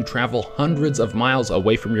sense to travel hundreds of miles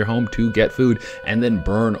away from your home to get food and then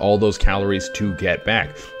burn all those calories to get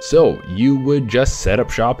back. So you would just set up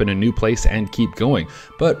shop in a new place and keep going.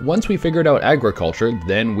 But once we figured out agriculture,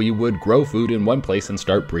 then we would grow food in one place and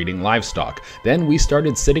start breeding livestock. Then we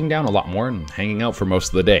started sitting down a lot more and hanging out for most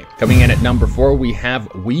of the day. Coming in at number 4,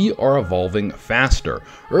 we are evolving faster.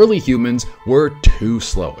 Early humans were too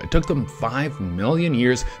slow. It took them 5 million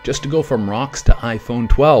years just to go from rocks to iPhone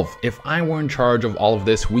 12. If I were in charge of all of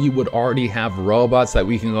this, we would already have robots that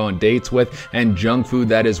we can go on dates with and junk food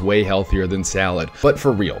that is way healthier than salad. But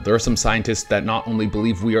for real, there are some scientists that not only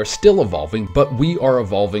believe we are still evolving, but we are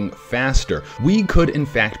evolving faster. We could in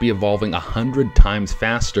fact be evolving 100 times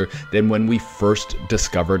faster than when we first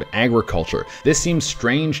discovered agriculture. This seems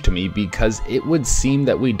strange to me because it would seem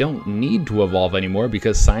that we don't need to evolve anymore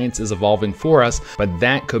because science is evolving for us, but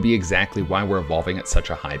that could be exactly why we're evolving at such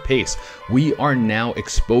a high pace. We are now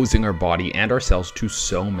exposing our body and ourselves to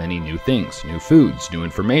so many new things, new foods, new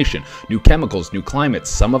information, new chemicals, new climates.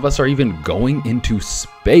 Some of us are even going into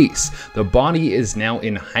space. The body is now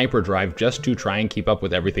in hyperdrive just to try and keep up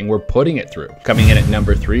with everything we're putting it through. Coming in at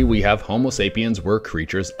number 3, we have Homo sapiens were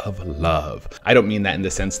creatures of love. I don't mean that in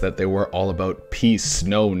the sense that they were all about peace.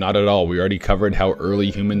 No, not at all. We already covered how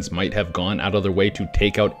early humans might have gone out of their way to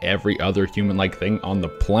take out every other human-like thing on the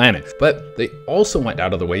planet. But they also went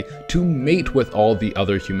out of their way to mate with all the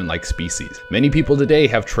other human-like species. Many people today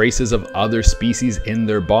have traces of other species in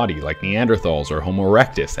their body, like Neanderthals or Homo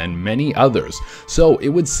erectus and many others. So it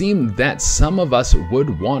would seem that some of us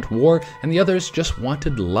would want war and the others just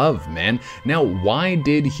wanted love, man. Now, why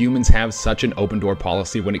did humans have such an open door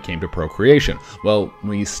policy when it came to procreation? Well,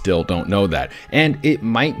 we still don't know that. And it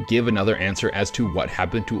might give another answer as to what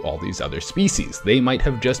happened to all these other species. They might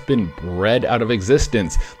have just been bred out of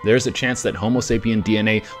existence. There's a chance that Homo sapien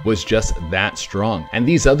DNA was just that strong. And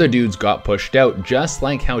these other dudes got pushed out, just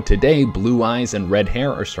like how today blue eyes and red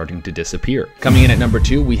hair are starting to disappear. Coming in at number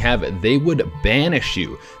 2, we have they would banish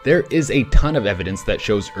you. There is a ton of evidence that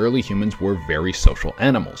shows early humans were very social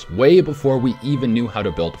animals. Way before we even knew how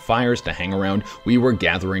to build fires to hang around, we were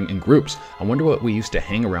gathering in groups. I wonder what we used to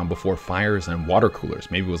hang around before fires and water coolers.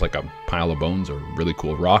 Maybe it was like a pile of bones or really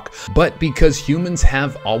cool rock. But because humans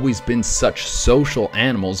have always been such social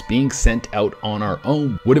animals, being sent out on our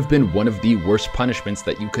own would have been one of the worst punishments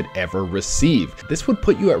that you could ever receive. This would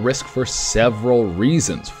put you at risk for several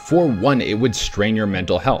reasons. For one, it would strain your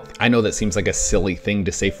mental health. I know that seems like a silly thing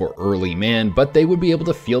to say for early man, but they would be able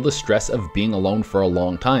to feel the stress of being alone for a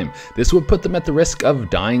long time. This would put them at the risk of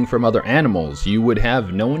dying from other animals. You would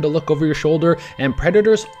have no one to look over your shoulder, and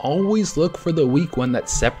predators always look for the weak one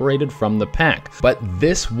that's separated from the pack. But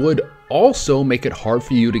this would also make it hard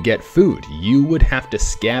for you to get food. You would have to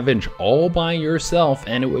scavenge all by yourself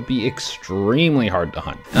and it would be extremely hard to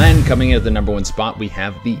hunt. And coming in at the number 1 spot, we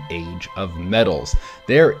have the age of metals.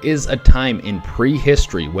 There is a time in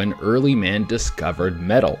prehistory when early man discovered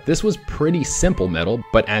metal. This was pretty simple metal,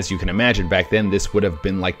 but as you can imagine back then, this would have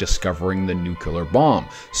been like discovering the nuclear bomb.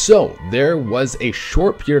 So there was a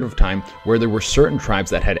short period of time where there were certain tribes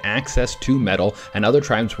that had access to metal and other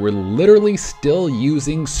tribes were literally still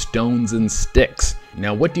using stones and sticks.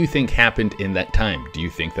 Now, what do you think happened in that time? Do you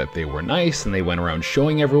think that they were nice and they went around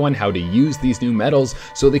showing everyone how to use these new metals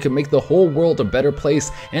so they could make the whole world a better place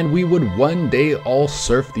and we would one day all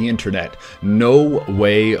surf the internet? No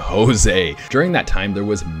way, Jose. During that time, there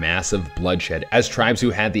was massive bloodshed as tribes who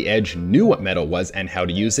had the edge knew what metal was and how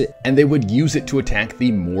to use it, and they would use it to attack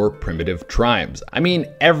the more primitive tribes. I mean,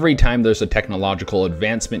 every time there's a technological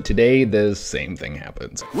advancement today, the same thing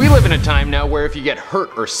happens. We live in a time now where if you get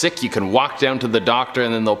hurt or sick, you can walk down to the doctor doctor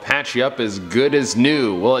and then they'll patch you up as good as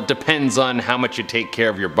new. Well, it depends on how much you take care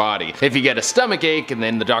of your body. If you get a stomach ache and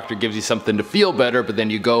then the doctor gives you something to feel better, but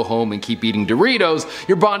then you go home and keep eating Doritos,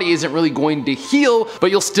 your body isn't really going to heal,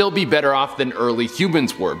 but you'll still be better off than early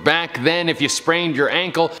humans were. Back then, if you sprained your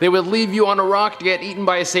ankle, they would leave you on a rock to get eaten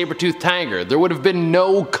by a saber-toothed tiger. There would have been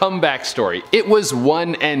no comeback story. It was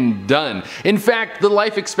one and done. In fact, the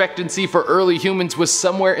life expectancy for early humans was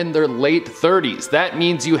somewhere in their late 30s. That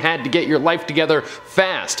means you had to get your life together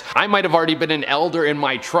fast. I might have already been an elder in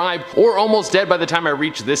my tribe or almost dead by the time I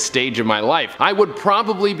reached this stage of my life. I would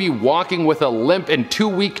probably be walking with a limp and too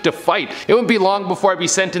weak to fight. It wouldn't be long before I'd be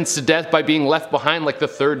sentenced to death by being left behind like the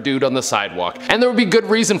third dude on the sidewalk. And there would be good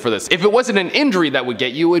reason for this. If it wasn't an injury that would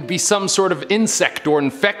get you, it would be some sort of insect or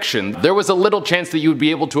infection. There was a little chance that you would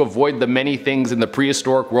be able to avoid the many things in the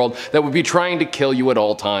prehistoric world that would be trying to kill you at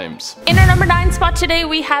all times. In our number 9 spot today,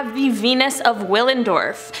 we have the Venus of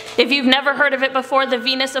Willendorf. If you've never heard of it before, the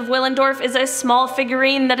Venus of Willendorf is a small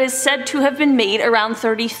figurine that is said to have been made around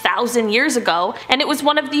 30,000 years ago, and it was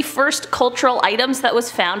one of the first cultural items that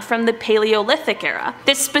was found from the Paleolithic era.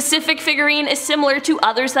 This specific figurine is similar to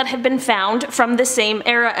others that have been found from the same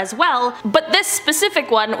era as well, but this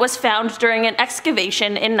specific one was found during an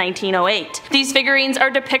excavation in 1908. These figurines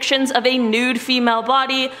are depictions of a nude female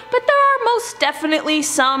body, but there are most definitely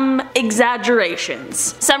some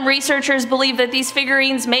exaggerations. Some researchers believe that these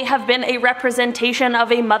figurines may have been a representation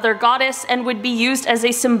of a mother goddess and would be used as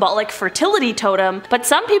a symbolic fertility totem, but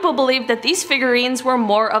some people believe that these figurines were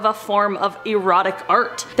more of a form of erotic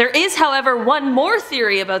art. There is, however, one more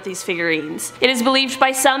theory about these figurines. It is believed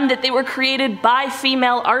by some that they were created by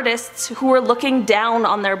female artists who were looking down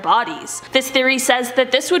on their bodies. This theory says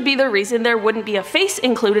that this would be the reason there wouldn't be a face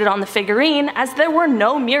included on the figurine, as there were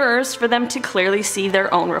no mirrors for them to clearly see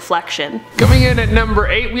their own reflection. Coming in at number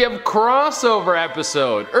 8, we have crossover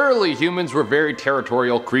episode. Early humans were very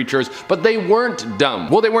territorial creatures, but they weren't dumb.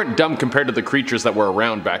 Well, they weren't dumb compared to the creatures that were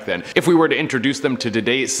around back then. If we were to introduce them to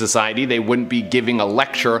today's society, they wouldn't be giving a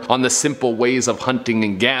lecture on the simple ways of hunting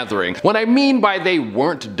and gathering. What I mean by they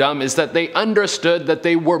weren't dumb is that they understood that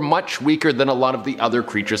they were much weaker than a lot of the other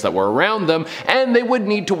creatures that were around them, and they would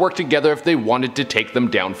need to work together if they wanted to take them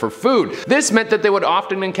down for food. This meant that they would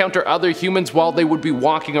often encounter other humans while they would be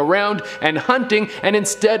walking around and hunting, and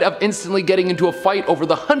instead of instantly getting into a fight over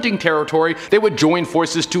the hunting territory, they would join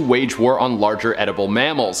forces to wage war on larger edible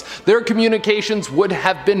mammals. Their communications would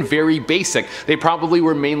have been very basic. They probably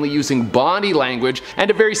were mainly using body language and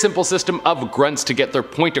a very simple system of grunts to get their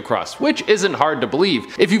point across, which isn't hard to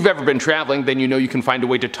believe. If you've ever been traveling, then you know you can find a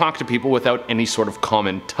way to talk to people without any sort of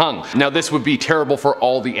common tongue. Now this would be terrible for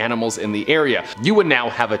all the animals in the area. You would now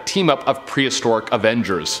have a team up of prehistoric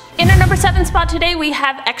Avengers. In our number 7 spot today, we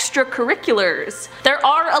have extracurriculars. There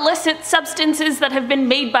are illicit substances that have been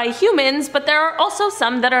made by humans, but there are also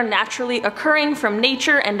some that are naturally occurring from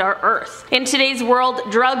nature and our earth. In today's world,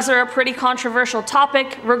 drugs are a pretty controversial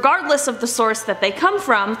topic, regardless of the source that they come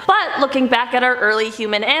from, but looking back at our early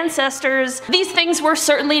human ancestors, these things were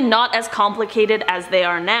certainly not as complicated as they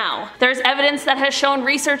are now. There's evidence that has shown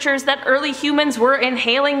researchers that early humans were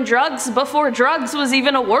inhaling drugs before drugs was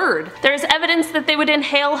even a word. There's evidence that they would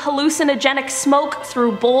inhale hallucinogenic smoke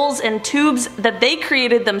through bowls and tubes that they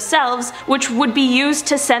created themselves, which would be used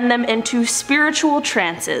to send them into spiritual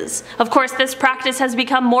trances. Of course, this practice has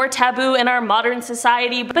become more taboo in our modern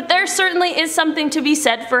society, but there certainly is something to be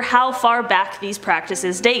said for how far back these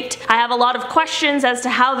practices date. I have a lot of questions as to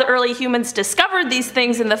how the early humans discovered these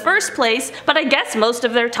things in the first place, but I guess most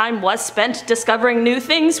of their time was spent discovering new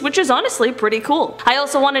things, which is honestly pretty cool. I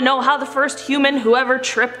also want to know how the first human who ever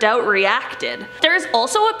tripped out reacted. There is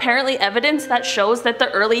also apparently evidence that shows that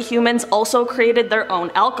the early humans also created their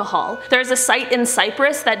own alcohol. There's a site in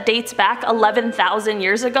Cyprus that dates back 11,000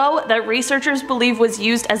 years ago that researchers believe was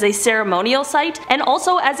used as a ceremonial site and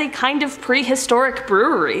also as a kind of prehistoric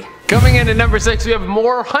brewery. Coming in at number 6, we have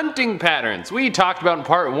more hunting patterns. We talked about in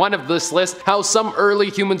part 1 of this list how some early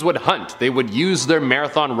humans would hunt. They would use their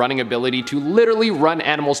marathon running ability to literally run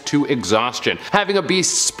animals to exhaustion, having a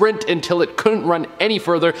beast sprint until it couldn't run any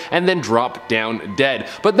further and then drop down dead.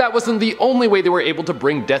 But that wasn't the only way they were able to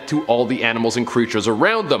bring death to all the animals and creatures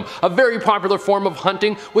around them. A very popular form of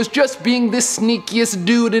hunting was just being the sneakiest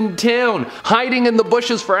dude in town, hiding in the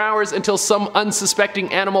bushes for hours until some unsuspecting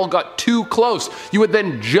animal got too close. You would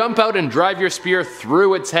then jump out and drive your spear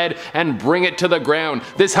through its head and bring it to the ground.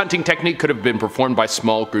 This hunting technique could have been performed by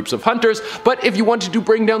small groups of hunters, but if you wanted to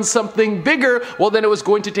bring down something bigger, well then it was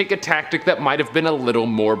going to take a tactic that might have been a little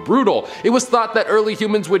more brutal. It was thought that early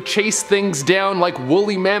humans would chase things down like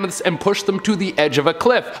woolly mammoths and push them to the edge of a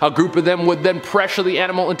cliff. A group of them would then pressure the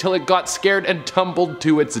animal until it got scared and tumbled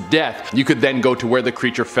to its death. You could then go to where the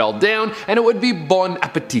creature fell down and it would be bon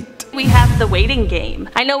appetit. We have the waiting game.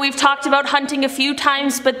 I know we've talked about hunting a few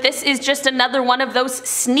times, but this is just another one of those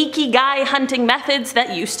sneaky guy hunting methods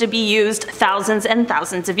that used to be used thousands and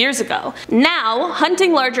thousands of years ago. Now,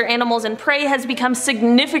 hunting larger animals and prey has become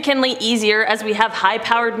significantly easier as we have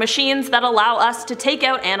high-powered machines that allow us to take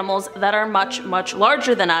out animals that are much, much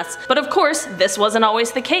larger than us. But of course, this wasn't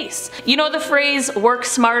always the case. You know the phrase, work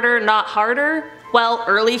smarter, not harder? Well,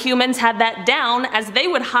 early humans had that down as they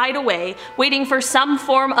would hide away, waiting for some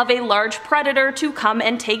form of a large predator to come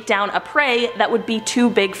and take down a prey that would be too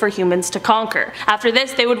big for humans to conquer. After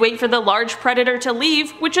this, they would wait for the large predator to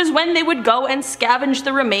leave, which is when they would go and scavenge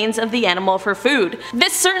the remains of the animal for food.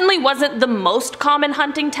 This certainly wasn't the most common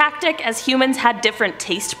hunting tactic, as humans had different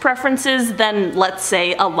taste preferences than, let's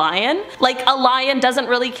say, a lion. Like, a lion doesn't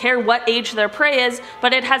really care what age their prey is,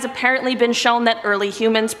 but it has apparently been shown that early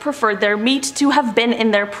humans preferred their meat to have been in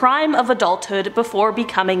their prime of adulthood before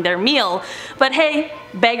becoming their meal. But hey,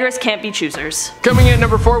 beggars can't be choosers. Coming in at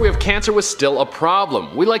number 4, we have cancer was still a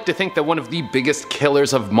problem. We like to think that one of the biggest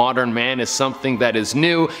killers of modern man is something that is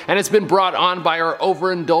new, and it's been brought on by our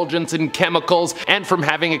overindulgence in chemicals and from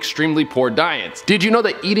having extremely poor diets. Did you know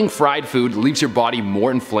that eating fried food leaves your body more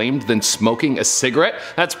inflamed than smoking a cigarette?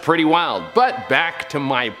 That's pretty wild. But back to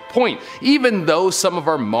my point. Even though some of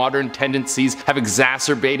our modern tendencies have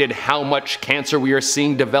exacerbated how much cancer we are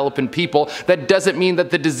seeing develop in people, that doesn't mean that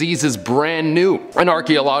the disease is brand new. An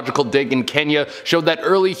archaeological dig in Kenya showed that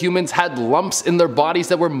early humans had lumps in their bodies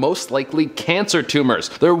that were most likely cancer tumors.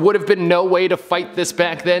 There would have been no way to fight this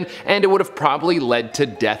back then, and it would have probably led to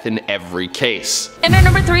death in every case. In our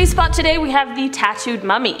number 3 spot today, we have the tattooed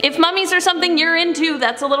mummy. If mummies are something you're into,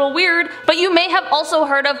 that's a little weird, but you may have also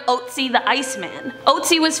heard of Otzi the Iceman.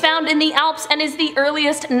 Otzi was found in the Alps and is the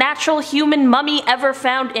earliest natural human mummy ever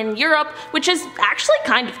found in Europe, which is actually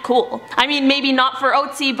kind of cool. I mean, maybe not for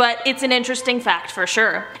Otzi, but it's an interesting fact for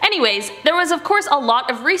sure. Anyways, there was of course a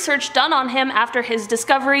lot of research done on him after his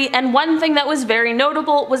discovery, and one thing that was very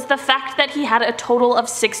notable was the fact that he had a total of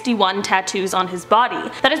 61 tattoos on his body.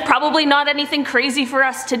 That is probably not anything crazy for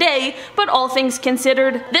us today, but all things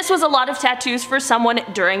considered, this was a lot of tattoos for someone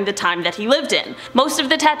during the time that he lived in. Most of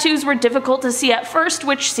the tattoos were difficult to see at first,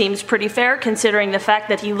 which seems pretty fair considering the fact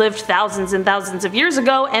that he lived thousands and thousands of years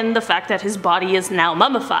ago and the fact that his body is now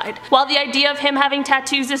mummified. While the idea of him having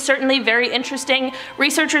tattoos is certainly very interesting,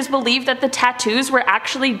 researchers believe that the tattoos were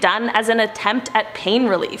actually done as an attempt at pain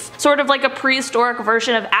relief, sort of like a prehistoric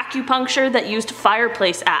version of acupuncture that used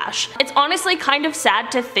fireplace ash. It's honestly kind of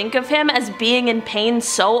sad to think of him as being in pain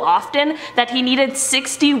so often that he needed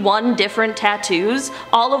 61 different tattoos,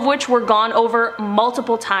 all of which were gone over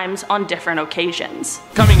multiple times on different occasions.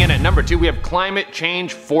 Coming in at number 2, we have climate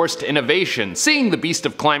change forced innovation. Seeing the beast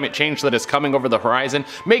of climate change that is coming over the horizon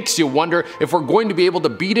makes you wonder if we're going to be able to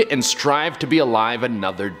beat it and strive to be alive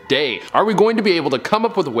another day. Are we going to be able to come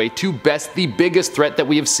up with a way to best the biggest threat that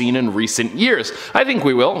we have seen in recent years? I think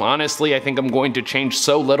we will. Honestly, I think I'm going to change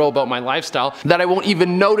so little about my lifestyle that I won't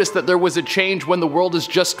even notice that there was a change when the world is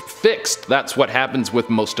just fixed. That's what happens with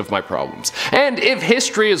most of my problems. And if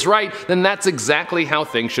history is right, then that's exactly how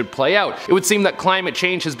things should play out. It would seem that climate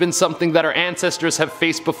change has been something that our ancestors have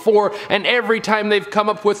faced before, and every time they've come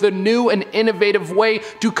up with a new and innovative way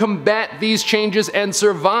to combat these changes and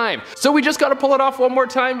survive. So we just gotta pull it off one more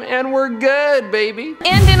time and we're good, baby.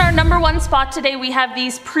 And in our number 1 spot today, we have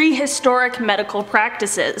these prehistoric medical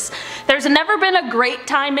practices. There's never been a great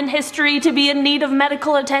time in history to be in need of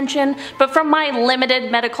medical attention, but from my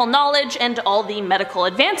limited medical knowledge and all the medical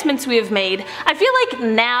advancements we have made, I feel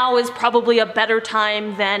like now is probably a better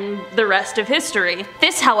time than the rest of history.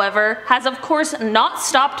 This, however, has of course not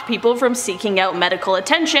stopped people from seeking out medical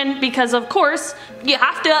attention because of course, you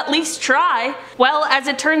have to at least try. Well, as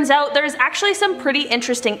it turns out, there's actually some pretty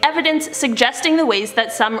interesting evidence suggesting the ways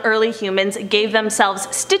that some early humans gave themselves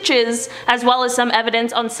stitches, as well as some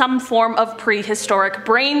evidence on some form of prehistoric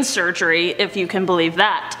brain surgery, if you can believe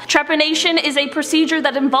that. Trepanation is a procedure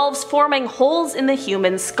that involves forming holes in the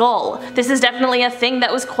human skull. This is definitely a thing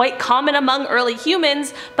that was quite common among early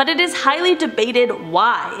humans, but it is highly debated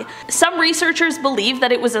why. Some researchers believe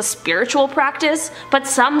that it was a spiritual practice, but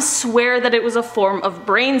some swear swear that it was a form of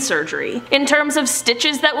brain surgery. In terms of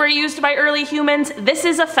stitches that were used by early humans, this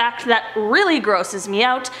is a fact that really grosses me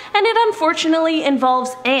out, and it unfortunately involves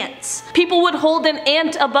ants. People would hold an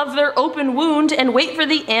ant above their open wound and wait for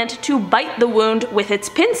the ant to bite the wound with its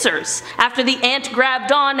pincers. After the ant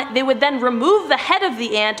grabbed on, they would then remove the head of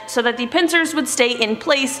the ant so that the pincers would stay in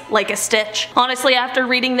place like a stitch. Honestly, after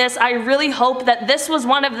reading this, I really hope that this was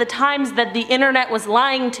one of the times that the internet was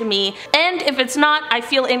lying to me, and if it's not, I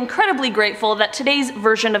feel incredibly grateful that today's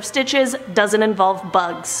version of stitches doesn't involve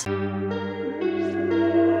bugs.